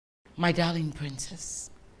My darling princess,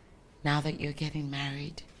 now that you're getting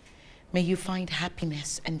married, may you find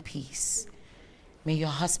happiness and peace. May your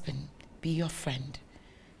husband be your friend,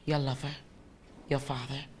 your lover, your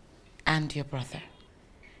father, and your brother.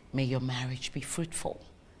 May your marriage be fruitful,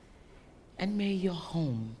 and may your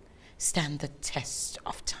home stand the test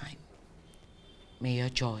of time. May your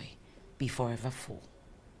joy be forever full.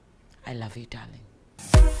 I love you, darling.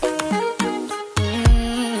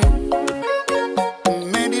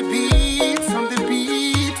 Many beats on the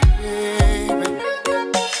beat, baby.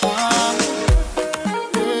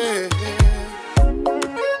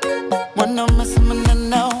 Mwana masimana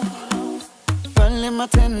nao, pale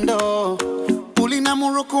matendo. Ulina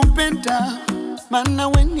muro kumpenda, mana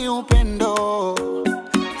weni upendo.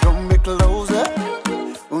 Come me closer,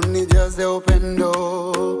 unijaze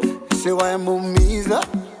upendo. Siwa mumiza,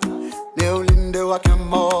 ne ulinde wake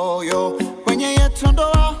moyo. Kwenye yetu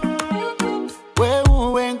ndoa,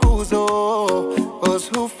 wewe nguzo. 'Cause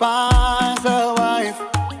who finds a wife,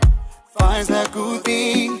 finds a good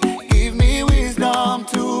thing. Give me wisdom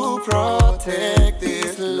to protect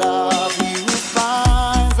this love. He who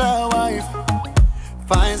finds a wife,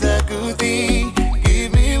 finds a good thing.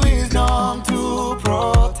 Give me wisdom to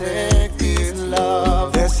protect this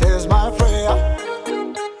love. This is my prayer,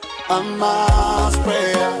 a mass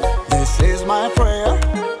prayer. This is my prayer,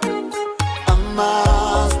 a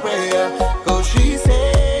mass prayer. 'Cause she's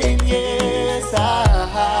saying yes, yes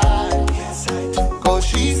I do. 'Cause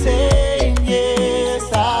she's saying yes,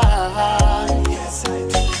 yes I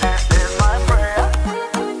do. This is my prayer.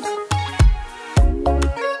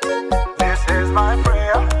 This is my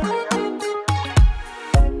prayer.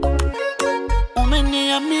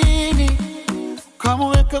 Umeniamini kama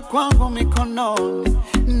weka kwangu mikononi,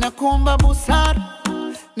 nakuomba busara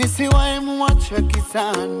nisiwahi muacha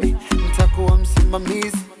gizani. Nitakuwa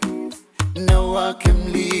msimamizi na wake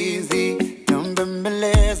mlinzi,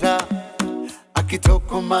 nambembeleza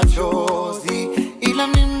akitoka machozi. Ila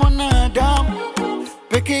ni mwanadamu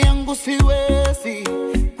peke yangu siwezi,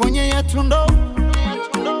 kwenye yetu ndo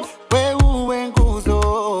wewe nguzo.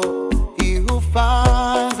 He who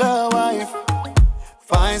finds a wife,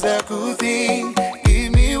 finds a good thing. Give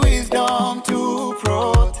me wisdom to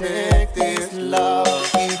protect this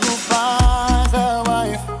love. He who finds a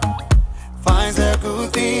wife, finds a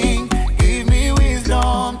good thing. Give me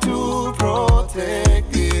wisdom to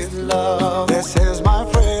protect this love. This is my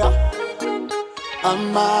prayer, a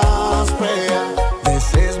mass prayer.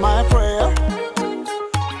 This is my prayer,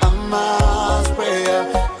 a mass prayer.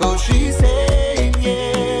 'Cause she's saying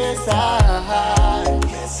yes, yes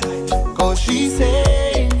I do. 'Cause she's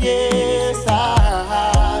saying yes, yes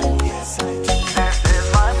I do. This is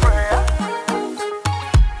my prayer.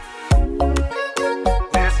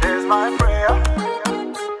 This is my prayer.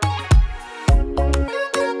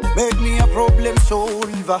 Make me a problem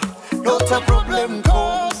solver, not a problem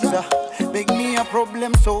causer. Make me a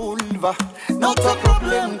problem solver, not a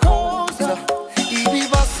problem causer. Ibi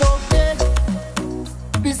basoke,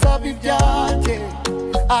 bisabi byaje,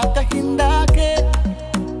 akahindake,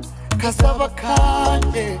 kasaba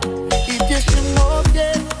kanje. Ibyishimo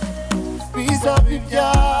bye, bisabi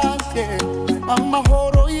byaje,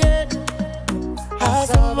 amahoro ye,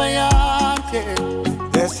 asaba yanje.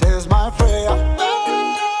 This is my prayer,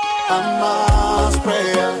 a mass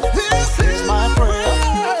prayer. This is my prayer,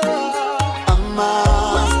 a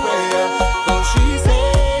mass prayer. 'Cause she's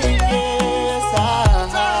saying yes, yes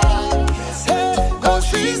I do. 'Cause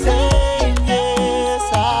she's saying yes,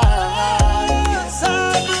 yes I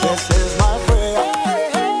do. This is my prayer,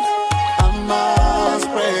 a mass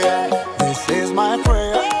prayer. This is my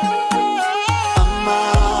prayer, a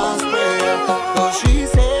mass prayer. 'Cause she's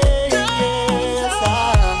saying yes, yes I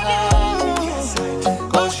do.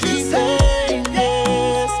 'Cause she's saying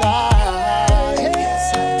yes, yes I do.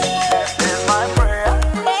 This is my prayer.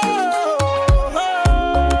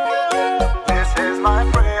 This is my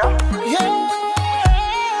prayer. Yeah.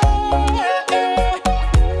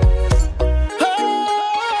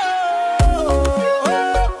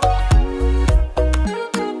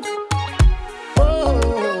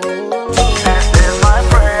 This is my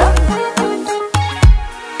prayer.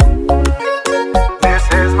 This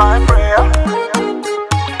is my prayer.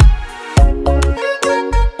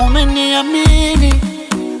 Umeniamini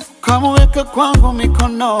kama weka kwangu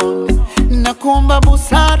mikononi, nakuomba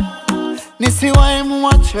busara nisiwahi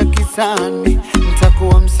muacha gizani.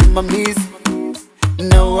 Nitakuwa msimamizi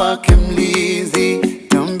na wake mlinzi,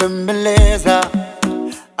 nambembeleza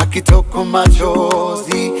akitoka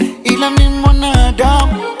machozi. Ila ni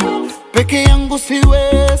mwanadamu peke yangu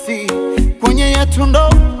siwezi, kwenye yetu ndo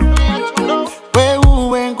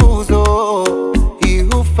wewe nguzo. He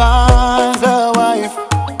who finds a wife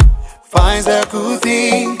finds a good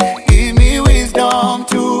thing. Give me wisdom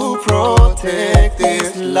to protect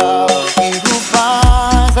this love. He who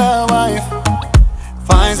finds a wife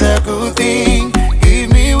finds a good thing. Give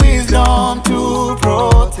me wisdom to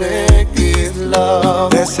protect this love.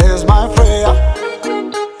 This is my prayer,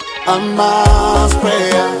 a man's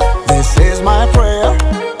prayer. This is my prayer,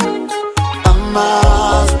 a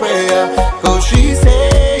man's prayer. Cause she's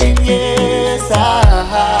saying yes,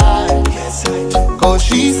 yes I do. Cause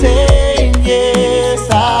she's saying yes,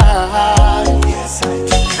 yes I do.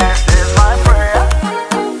 This is my prayer.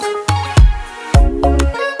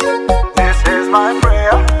 This is my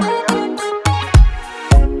prayer.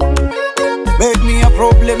 Make me a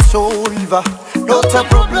problem solver, not a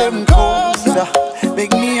problem causer.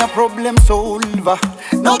 Make me a problem solver,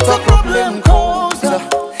 not a problem causer.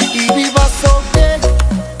 Ibiba soke,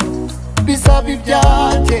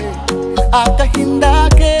 bisabibjate,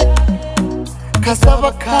 akahindake,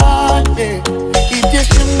 kasabakande,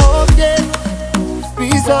 ityeshimoke,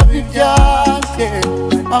 bisabibjate,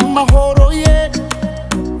 amahoroye,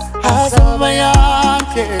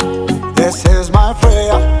 asabayante. This is my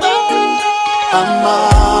prayer, a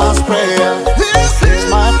man's prayer. This is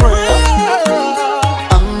my prayer,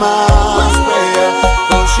 a man's prayer.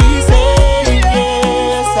 Cause she's saying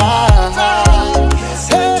yes,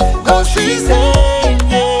 cause she's saying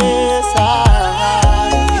yes,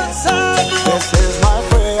 yes. This is my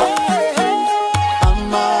prayer, a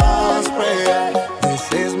man's prayer. This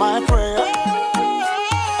is my prayer,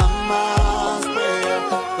 a man's prayer.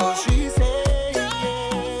 Cause she's saying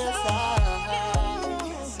yes,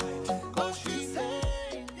 cause she's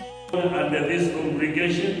saying yes. Under this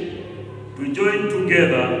congregation, to join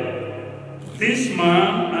together this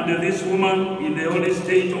man and this woman in the holy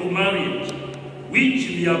state of marriage, which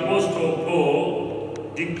the Apostle Paul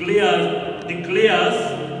declares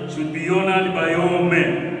should be honored by all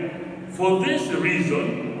men. For this reason,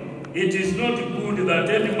 it is not good that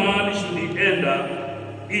any man should enter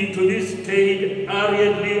into this state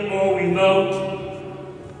hurriedly or without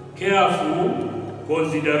careful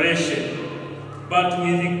consideration, but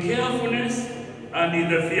with carefulness and in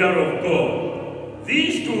the fear of God.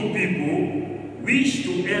 These two people wish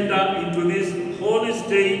to enter into this holy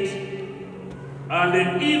state, and if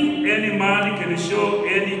any man can show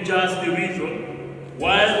any just reason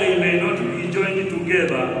why they may not be joined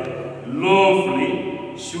together lawfully,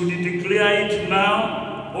 should declare it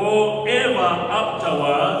now or ever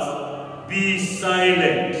afterwards be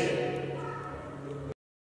silent.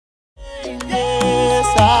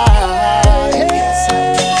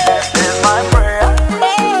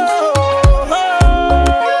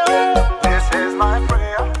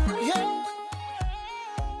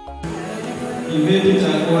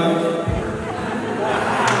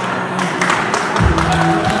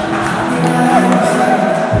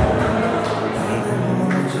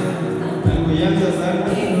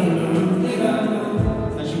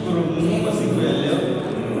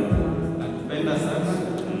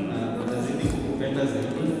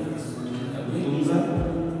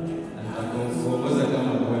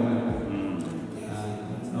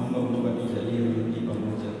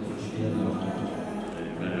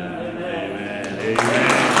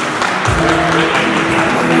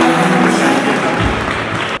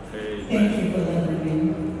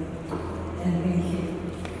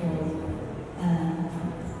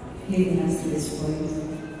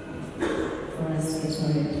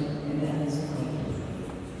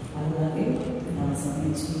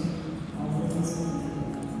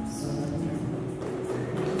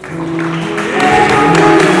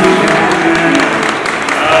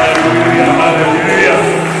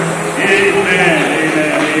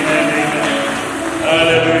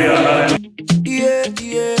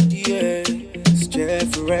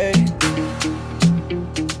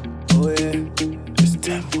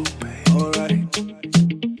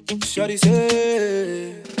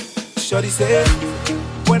 Shorty say,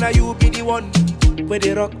 when are you be the one where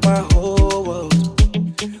they rock my whole world?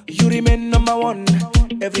 You remain number one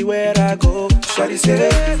everywhere I go. Shorty say,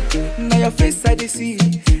 now your face I see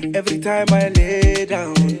every time I lay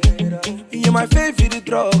down. You're my favorite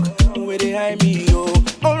drug, where they hide me, oh.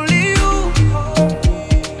 Only you,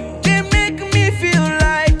 they make me feel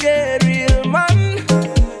like a real man,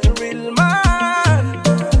 a real man.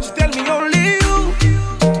 She tell me only you,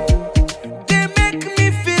 they make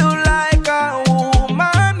me feel like a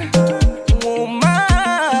woman, woman.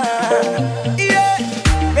 Yeah,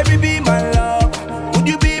 baby be my love, would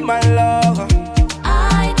you be my lover?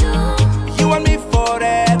 I do. You and me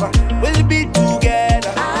forever, we'll be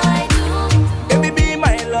together. I do. Baby be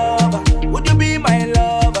my lover, would you be my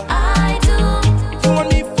lover? I do.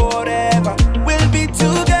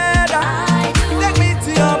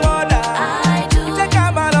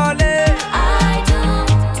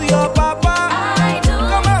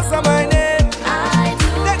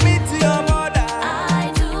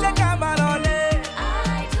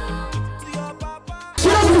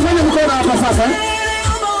 hapa sasa.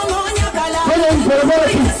 Wewe mpole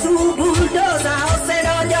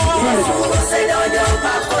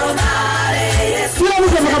Kila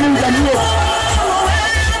mtu kama mjamii.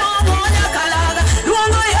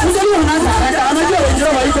 Mjamii anaanza anajua wengine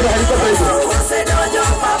waiko kwa helikopta hizo.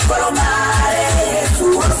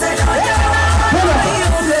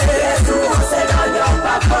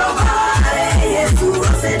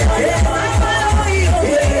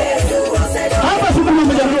 Hapa siku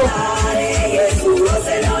mmoja ndio.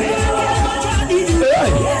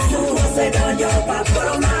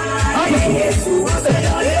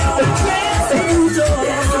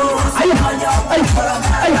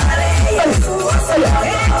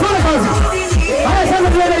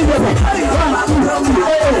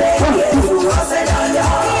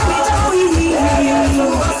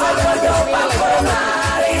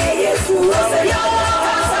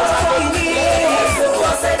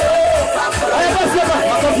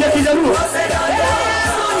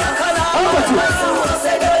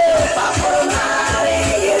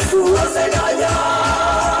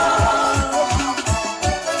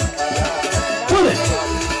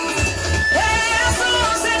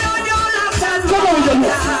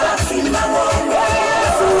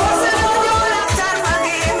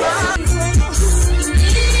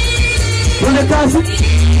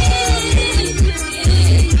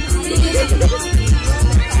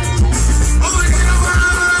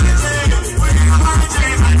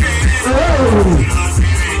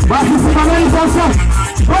 Basi simameni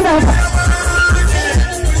sasa.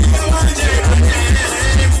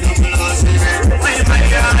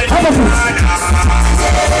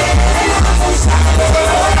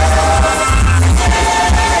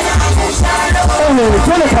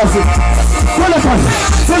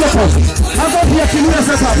 Hapa pia kimia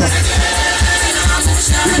sasa hapa.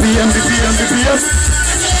 BPM.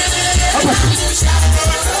 Hapa.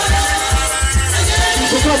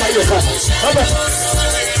 Kama hiyo sasa. Hapa.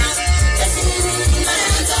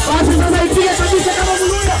 Basi sasa ipiga kabisa kama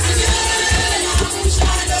mlunga.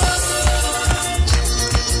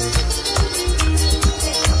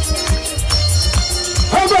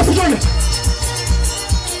 Hapa sasa.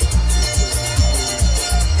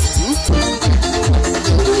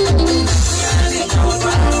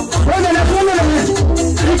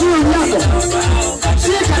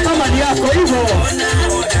 Shika kama ni yako hivyo.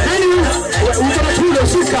 Nani utaratibu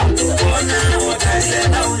shika.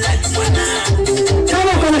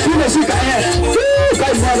 Kama kuna kitu shika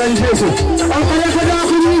Kai bwana Yesu. Angalia kwa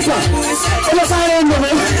kunyika. Ile pale ndio.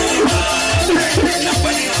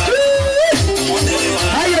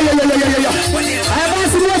 Haya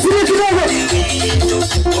basi mwachie kidogo.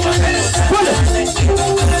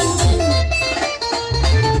 Pole.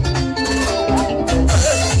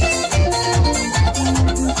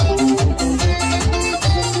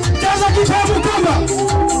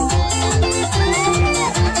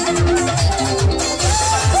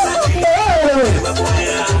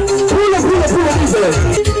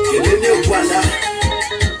 Kenene Bwana,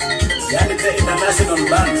 yani the international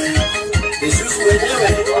band. Jesus wenyewe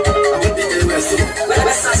ametekeleza sio.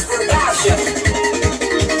 Sasa production.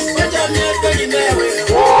 Moja miaka ginewe.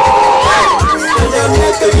 Moja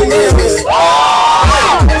miaka ginewe.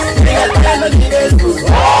 Nigatana nigezu.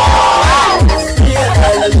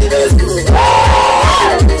 Nigatana nigezu.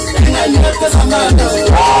 Nigatana zamanda.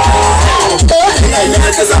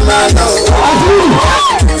 Nigatana zamanda.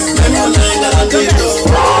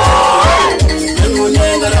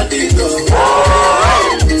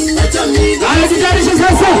 Anajitayarisha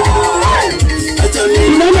sasa.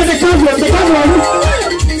 Tunaenda dekavu wapi?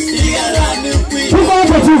 Tuko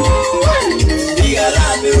hapa tu.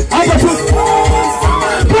 Hapa tu.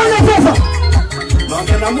 Bwana sasa.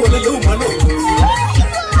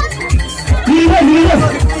 Nile.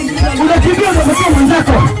 Unakimbia kwa sababu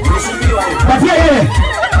mwenzako. Patia yeye.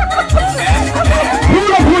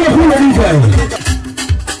 Pula nje.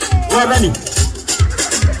 Nani?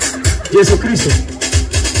 Yesu Kristo.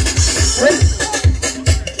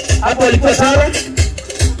 Hapo alikuwa Sara.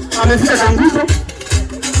 Amefika na nguzo.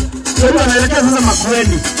 Sasa anaelekea sasa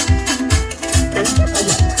Makueni.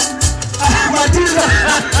 Matilda.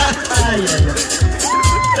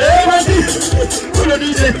 Matilda. Kuna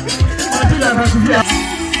DJ. Matilda anakujia.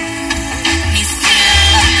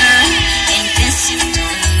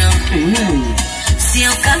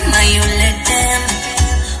 Sio kama yule dem.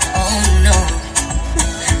 Oh no.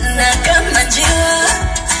 Na kama jiwa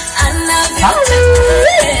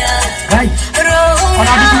anavyotea. Hai.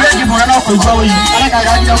 Anadikuleje mbona uko hivyo hivi?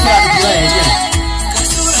 Anakagaji huko anadikuleje.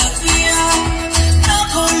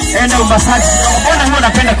 Enda umasaji. Mbona wewe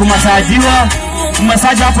unapenda kumasajiwa?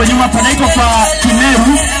 masaji hapo nyuma panaitwa kwa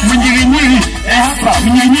Kimeru mnyinyinyiri. Hapa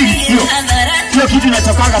mnyinyinyiri hiyo kitu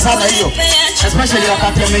inachokanga sana hiyo. Especially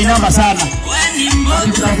wakati ameinama sana.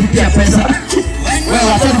 Akitafutia pesa.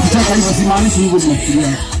 Wewe hata kutoka hivyo simaanishi hivyo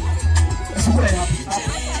unafikiria.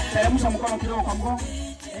 Teremsha mkono kidogo kwa mgongo.